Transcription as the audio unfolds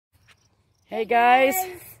Hey guys,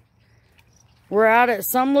 we're out at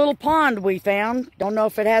some little pond we found. Don't know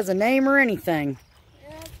if it has a name or anything.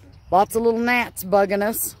 Yep. Lots of little gnats bugging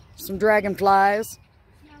us, some dragonflies.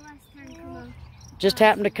 Just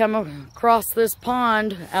happened to come across this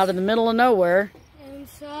pond out in the middle of nowhere. And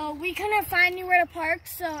so we couldn't find anywhere to park,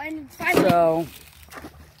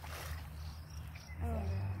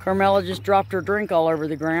 Carmela just dropped her drink all over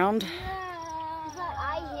the ground.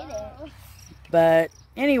 I hit it. But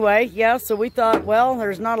anyway, yeah, so we thought, well,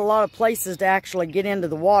 there's not a lot of places to actually get into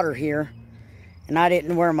the water here. And I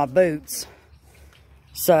didn't wear my boots.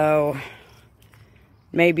 So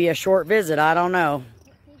maybe a short visit, I don't know.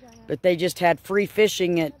 But they just had free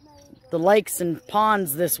fishing at the lakes and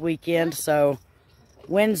ponds this weekend. So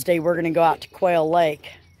Wednesday we're going to go out to Quail Lake.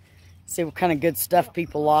 See what kind of good stuff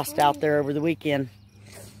people lost out there over the weekend.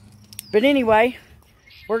 But anyway,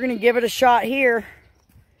 we're going to give it a shot here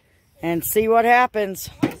and see what happens.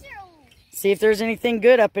 See if there's anything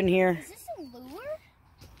good up in here. Is this a lure?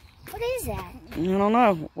 What is that? I don't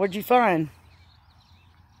know. What'd you find?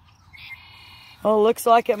 Oh, looks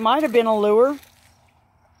like it might have been a lure.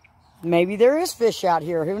 Maybe there is fish out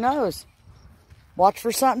here. Who knows? Watch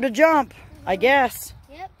for something to jump, I guess.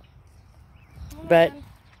 Yep. But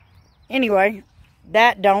anyway,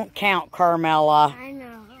 that don't count, Carmela. I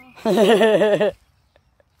know.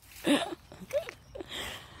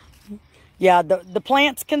 Yeah, the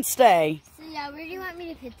plants can stay. So yeah, where do you want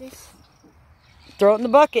me to put this? Throw it in the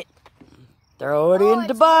bucket. Throw it in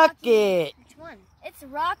the bucket. Rocky. Which one? It's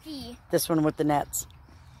Rocky. This one with the nets.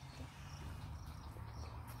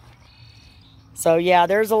 So yeah,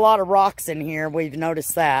 there's a lot of rocks in here. We've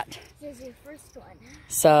noticed that. This is your first one.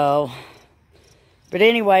 So, but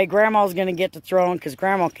anyway, Grandma's going to get to throwing because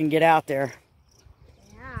Grandma can get out there.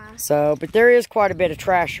 Yeah. So, but there is quite a bit of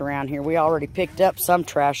trash around here. We already picked up some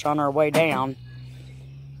trash on our way down.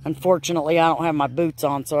 Unfortunately, I don't have my boots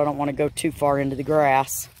on, so I don't want to go too far into the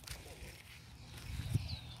grass.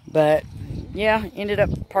 But, yeah, ended up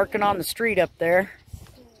parking on the street up there.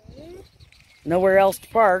 Nowhere else to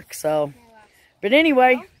park, so. But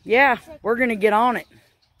anyway, yeah, we're going to get on it.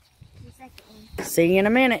 See you in a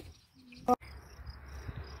minute.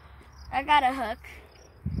 I got a hook.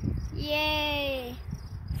 Yay.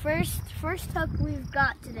 First hook we've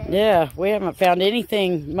got today. Yeah, we haven't found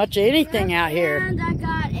anything, much of anything out here. And I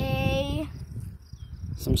got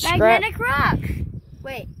some magnetic rock.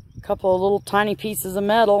 Wait. A couple of little tiny pieces of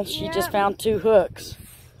metal. She just found 2 hooks.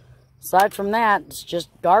 Aside from that, it's just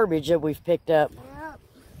garbage that we've picked up. Yep.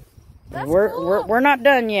 That's We're cool. we're not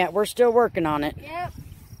done yet. We're still working on it. Yep.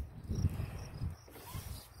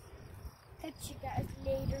 Catch you guys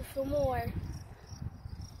later for more.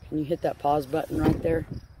 Can you hit that pause button right there?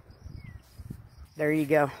 There you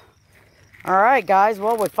go. All right, guys.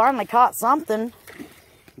 Well, we finally caught something.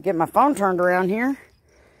 Get my phone turned around here.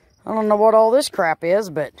 I don't know what all this crap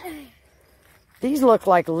is, but these look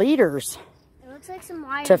like leaders. It looks like some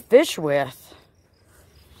wire. To fish with.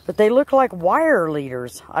 But they look like wire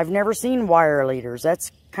leaders. I've never seen wire leaders.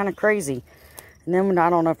 That's kind of crazy. And then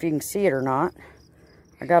I don't know if you can see it or not.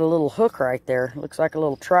 I got a little hook right there. Looks like a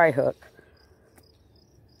little tri-hook.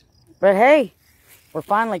 But hey, we're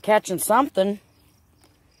finally catching something.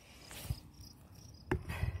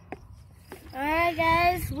 Alright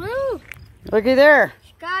guys, woo! Looky there.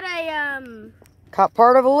 Got a Caught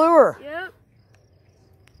part of a lure. Yep.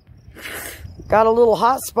 Got a little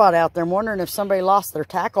hot spot out there. I'm wondering if somebody lost their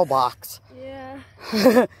tackle box.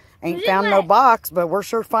 Yeah. Ain't found no box, but we're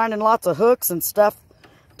sure finding lots of hooks and stuff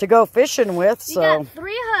to go fishing with. We So got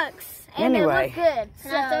 3 hooks, and anyway, they look good.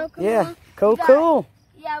 So yeah, cool.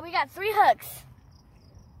 Yeah, we got 3 hooks.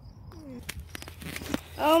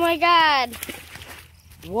 Oh my God!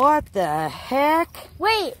 What the heck?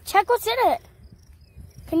 Wait, check what's in it.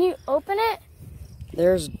 Can you open it?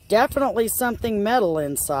 There's definitely something metal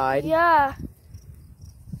inside. Yeah.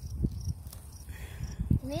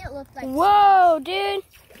 It look like whoa, dude.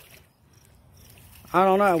 I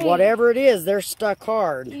don't know. Whatever it is, they're stuck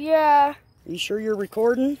hard. Yeah. You sure you're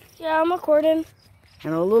recording? Yeah, I'm recording.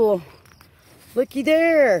 And a little, looky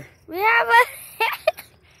there. We have a,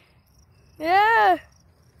 yeah.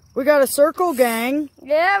 We got a circle gang.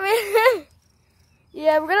 Yeah,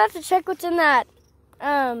 yeah, we're gonna have to check what's in that,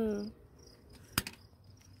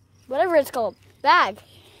 whatever it's called, bag.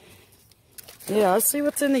 Yeah, let's see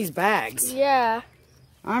what's in these bags. Yeah.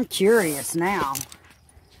 I'm curious now.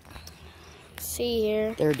 Let's see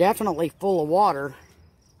here. They're definitely full of water.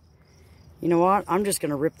 You know what? I'm just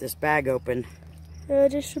gonna rip this bag open. Yeah,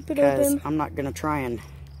 just rip it Because open. I'm not gonna try and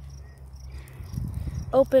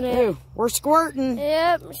Open it. Ooh, we're squirting.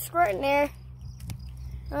 Yep, we're squirting there.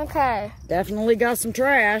 Okay. Definitely got some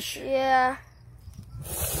trash. Yeah.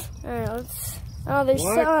 All right, let's... Oh, there's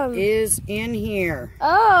What some. is in here?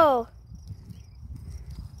 Oh.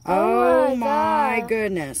 Oh my God.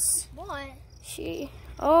 goodness. What?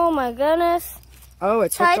 Oh my goodness. Oh,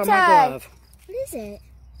 it's hooked on my Tie-tie. glove. What is it?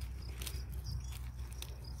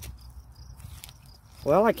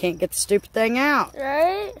 Well, I can't get the stupid thing out.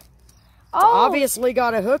 Right? It's Oh. obviously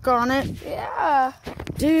got a hook on it. Yeah.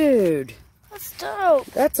 Dude, That's dope.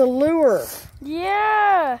 that's a lure.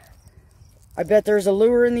 Yeah. I bet there's a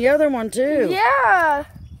lure in the other one too. Yeah.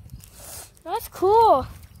 That's cool.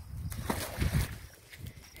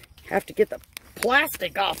 Have to get the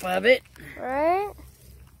plastic off of it. Right?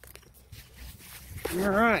 All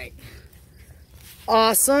right.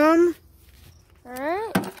 Awesome. All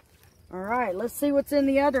right. All right, let's see what's in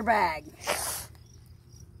the other bag.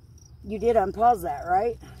 You did unpause that,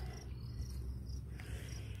 right?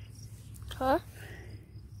 Huh?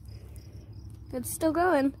 It's still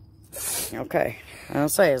going. Okay. I'll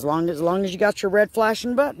say as long as you got your red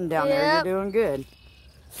flashing button down there, Yep. you're doing good.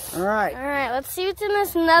 All right. All right, let's see what's in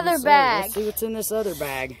this other bag. Let's see what's in this other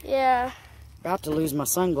bag. Yeah. About to lose my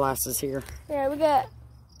sunglasses here. Yeah, we got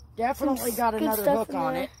Definitely got good another stuff hook in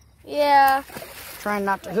on there. it. Yeah. Trying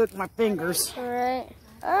not to hook my fingers. All right.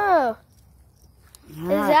 Oh. All Is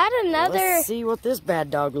right. that another? Let's see what this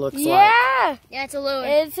bad dog looks like. Yeah. Yeah, it's a lure.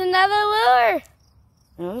 It's another lure.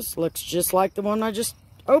 Well, this looks just like the one I just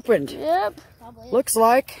opened. Yep. Looks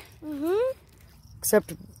like. Mhm.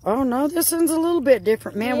 Except, oh no, this one's a little bit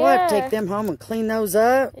different. Man, we'll have to Yeah. take them home and clean those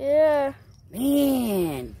up. Yeah.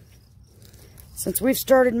 Man. Since we've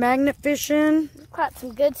started magnet fishing, We've caught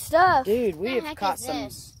some good stuff. dude, we What the have heck caught is some.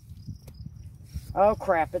 this? Oh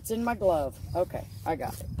crap, it's in my glove. Okay, I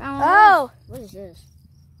got it. Oh. What is this?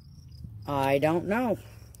 I don't know.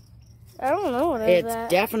 I don't know what is It's that.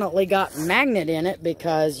 definitely got magnet in it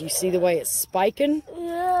because you see the way it's spiking.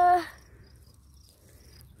 Yeah.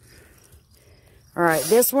 All right,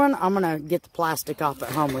 this one, I'm going to get the plastic off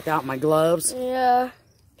at home without my gloves. Yeah.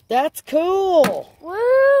 That's cool.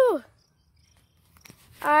 Woo!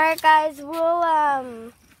 Alright guys, we'll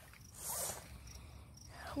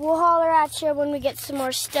holler at you when we get some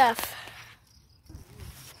more stuff.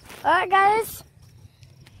 Alright guys.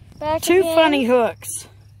 Back Two again. funny hooks.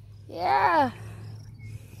 Yeah.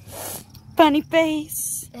 Funny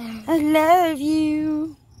face. I love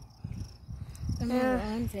you.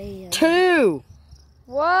 Two.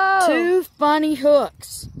 Whoa. Two funny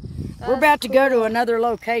hooks. We're about to go to another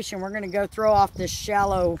location. We're going to go throw off this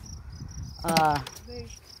shallow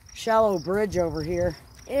bridge over here.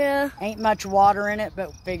 Yeah. Ain't much water in it,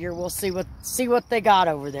 but figure we'll see what they got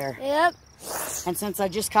over there. Yep. And since I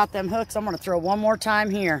just caught them hooks, I'm going to throw one more time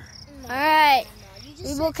here. Alright.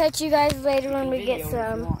 We will catch you guys later when we get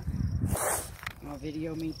some. You want to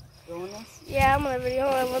video me throwing this? Yeah, I'm gonna video.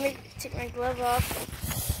 Hold on, let me take my glove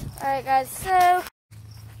off. Alright guys, so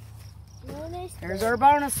There's our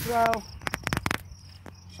bonus throw.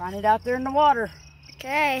 Shine it out there in the water.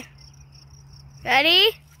 okay. Ready?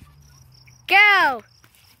 Go!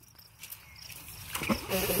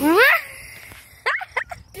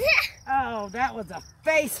 Oh, that was a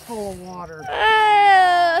face full of water.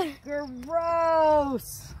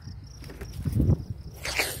 Gross.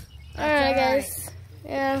 Alright guys.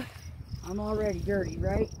 Yeah. I'm already dirty,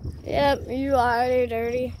 right? Yep, you are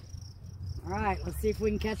dirty. All right, let's see if we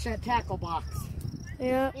can catch that tackle box.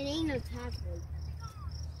 Yep. It ain't no tackle.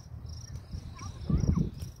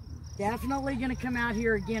 Definitely gonna come out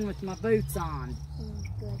here again with my boots on.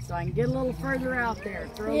 So I can get a little further out there.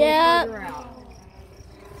 Throw a Yep. little further out.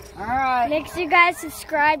 All right. Make sure you guys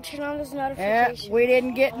subscribe, turn on those Yeah, notifications. we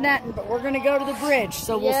didn't get nothing, but we're gonna go to the bridge,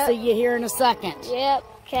 so we'll Yep. see you here in a second. Yep.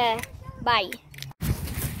 Okay. Bye.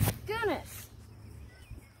 Goodness.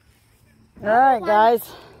 All right, guys.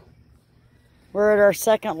 We're at our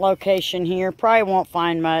second location here. Probably won't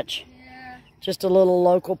find much. Yeah. Just a little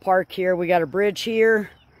local park here. We got a bridge here,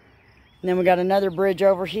 and then we got another bridge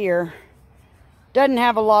over here. Doesn't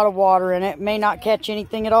have a lot of water in it. May not catch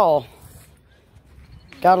anything at all.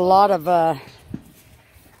 Got a lot of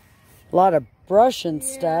brush and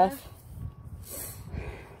stuff.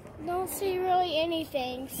 Don't see really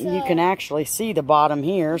anything. So. You can actually see the bottom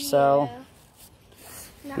here, so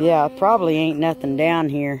Not yeah, really. probably ain't nothing down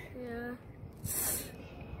here. Yeah.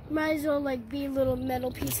 Might as well like be little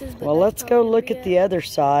metal pieces. But Well, that's let's go probably look gonna at be the it. other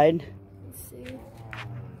side Let's see.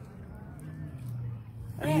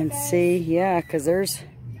 and see. Yeah, because there's.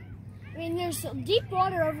 I mean, there's some deep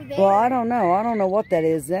water over there. Well, I don't know. I don't know what that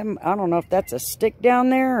is. I don't know if that's a stick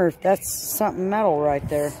down there or if that's something metal right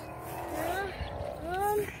there.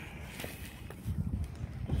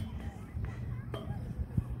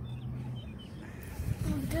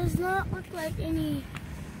 does not look like any.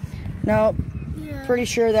 Nope. Yeah. Pretty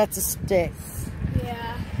sure that's a stick.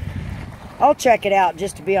 Yeah. I'll check it out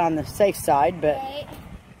just to be on the safe side, but Right.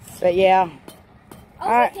 but yeah.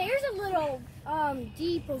 Oh, there's a little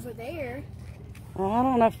deep over there. I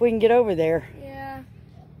don't know if we can get over there. Yeah.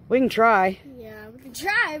 We can try. Yeah, we can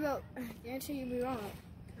try, but I guarantee you'll be wrong.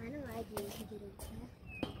 I know I do.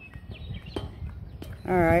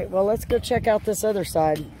 All right, well, let's go check out this other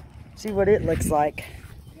side. See what it looks like.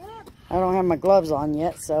 Yep. I don't have my gloves on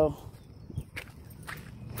yet, so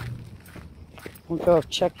we'll go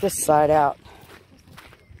check this side out.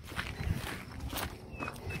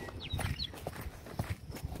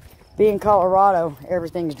 Being Colorado,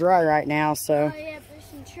 everything's dry right now, so Oh, yeah, there's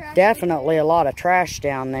some trash. definitely a lot of trash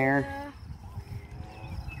down there.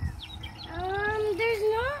 There's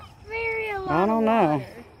not very a lot. I don't know. Water.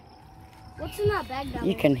 What's in that bag down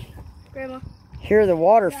You there? can Grandma. hear the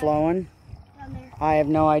water flowing. Down there. I have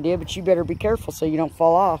no idea, but you better be careful so you don't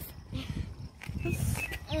fall off.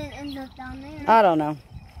 And look down there. I don't know.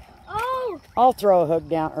 Oh! I'll throw a hook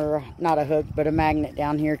down, or not a hook, but a magnet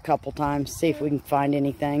down here a couple times, see if we can find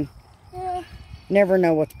anything. Yeah. Never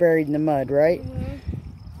know what's buried in the mud, right?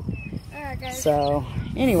 Alright, guys. So,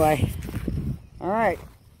 anyway. Alright.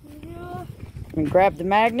 Yeah. We grab the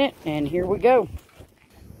magnet, and here we go.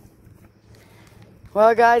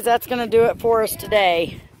 Well, guys, that's going to do it for us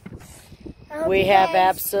today. We have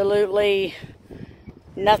absolutely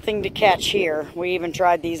nothing to catch here. We even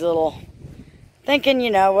tried these little, thinking,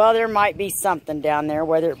 you know, well, there might be something down there,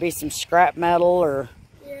 whether it be some scrap metal or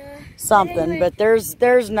something, Anyway. but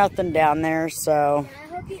there's nothing down there, so. I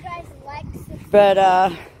hope you guys like, subscribe, But,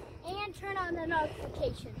 and turn on the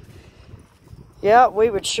notification. yeah, we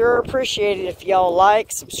would sure appreciate it if y'all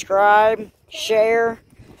like, subscribe, share,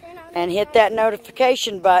 Turn on and hit that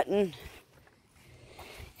notification button.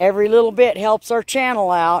 Every little bit helps our channel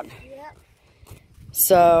out. Yep.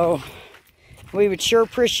 So we would sure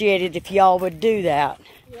appreciate it if y'all would do that.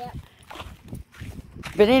 Yep.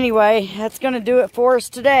 But anyway, that's going to do it for us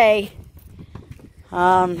today.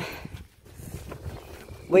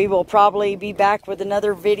 We will probably be back with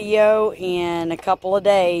another video in a couple of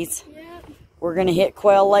days. Yep. We're going to hit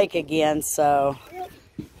Quail Lake again, so Yep.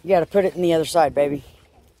 you got to put it in the other side, baby.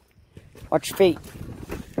 Watch your feet.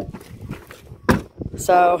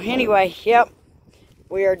 So anyway, yep,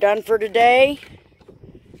 we are done for today.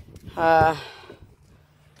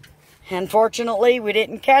 Unfortunately, we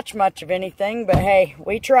didn't catch much of anything, but hey,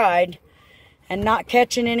 we tried. And not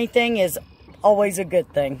catching anything is always a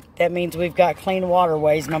good thing. That means we've got clean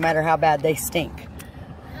waterways, no matter how bad they stink.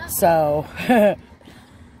 So,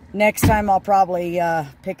 next time I'll probably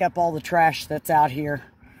pick up all the trash that's out here.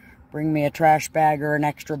 Bring me a trash bag or an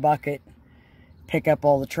extra bucket. Pick up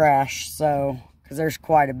all the trash, so, because there's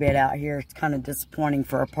quite a bit out here. It's kind of disappointing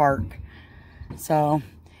for a park. So,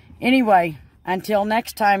 anyway, until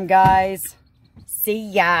next time, guys. See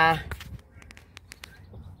ya.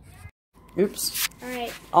 Oops.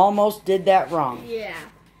 Alright. Almost did that wrong. Yeah.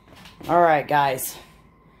 Alright, guys.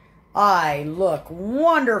 I look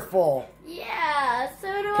wonderful. Yeah, so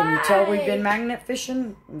do Can you tell we've been magnet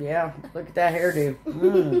fishing? Yeah, look at that hairdo.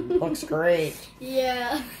 Looks great.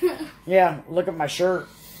 Yeah. Yeah, look at my shirt.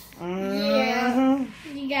 Mhm.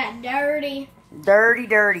 You got dirty. Dirty,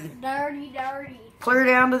 dirty. Dirty, dirty. Clear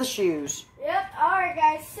down to the shoes. Yep. Alright,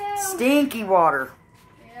 guys. So. Stinky water.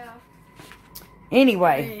 Yeah.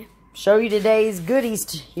 Anyway, show you today's goodies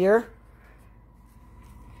here.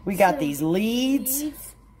 We got these leads.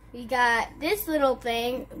 We got this little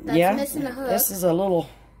thing that's missing a hook. This is a little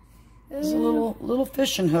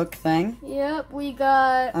fishing hook thing. Yep, we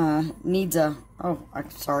got... Needs a... Oh, I'm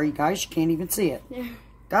sorry, you guys. You can't even see it. Yeah.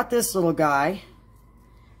 Got this little guy.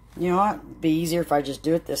 You know what? It'd be easier if I just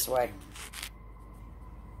do it this way.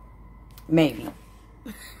 Maybe.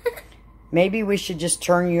 Maybe we should just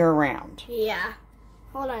turn you around. Yeah.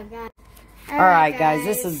 Hold on, guys. Alright, guys.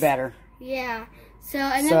 This is better. Yeah. So,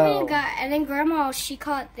 and then and then Grandma, she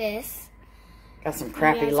caught this. Got some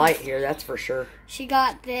crappy light here, that's for sure. She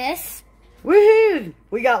got this. Woohoo!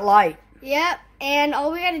 We got light. Yep. And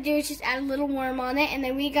all we got to do is just add a little worm on it. And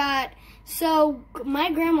then we got... So,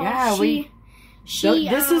 my grandma,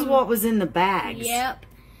 this is what was in the bags. Yep.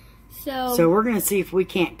 So we're going to see if we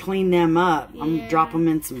can't clean them up. I'm going to drop them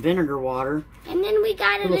in some vinegar water. And then we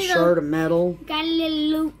got a little shard of metal. Got a little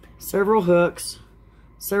loop. Several hooks.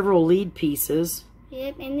 Several lead pieces.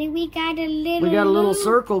 Yep. And then we got a little... We got a little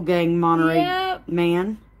Circle Gang Monterey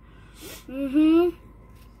man. Mm-hmm.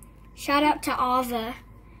 Shout out to Ava.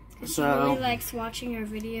 She So, really likes watching our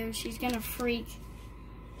videos. She's going to freak.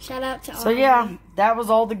 Shout out to Ava. So yeah, that was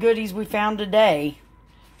all the goodies we found today.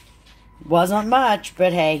 Wasn't much,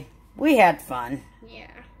 but hey, we had fun. Yeah.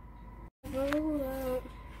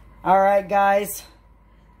 Alright, guys.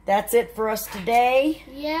 That's it for us today.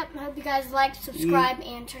 Yep. Hope you guys like, subscribe,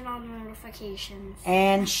 and turn on the notifications.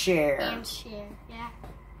 And share. And share. Yeah.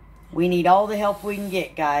 We need all the help we can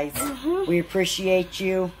get, guys. We appreciate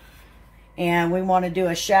you. And we want to do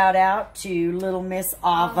a shout out to little Miss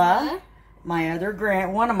Ava,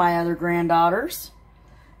 one of my other granddaughters.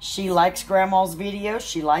 She likes Grandma's videos.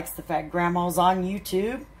 She likes the fact Grandma's on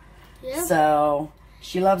YouTube. Yep. So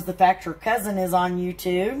she loves the fact her cousin is on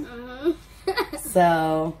YouTube.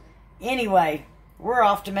 So anyway, we're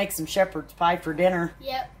off to make some shepherd's pie for dinner.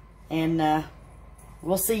 Yep. And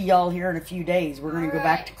we'll see y'all here in a few days. We're going to go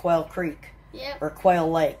back to Quail Creek. Yep. Or Quail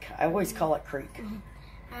Lake. I always call it Creek.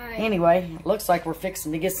 Alright. Anyway, it looks like we're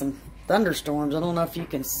fixing to get some thunderstorms. I don't know if you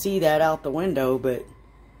can see that out the window, but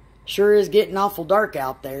sure is getting awful dark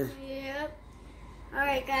out there. Yep.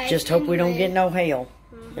 Alright, guys. Just hope we don't get no hail.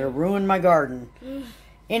 It'll ruin my garden.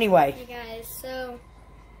 Anyway. Hey, guys. So.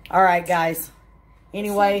 Alright, guys.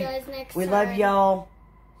 Anyway, See you guys next we time. love y'all.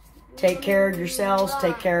 Take care of yourselves.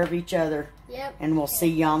 Take care of each other. Yep. And we'll see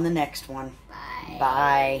you on the next one. Bye.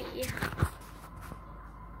 Bye.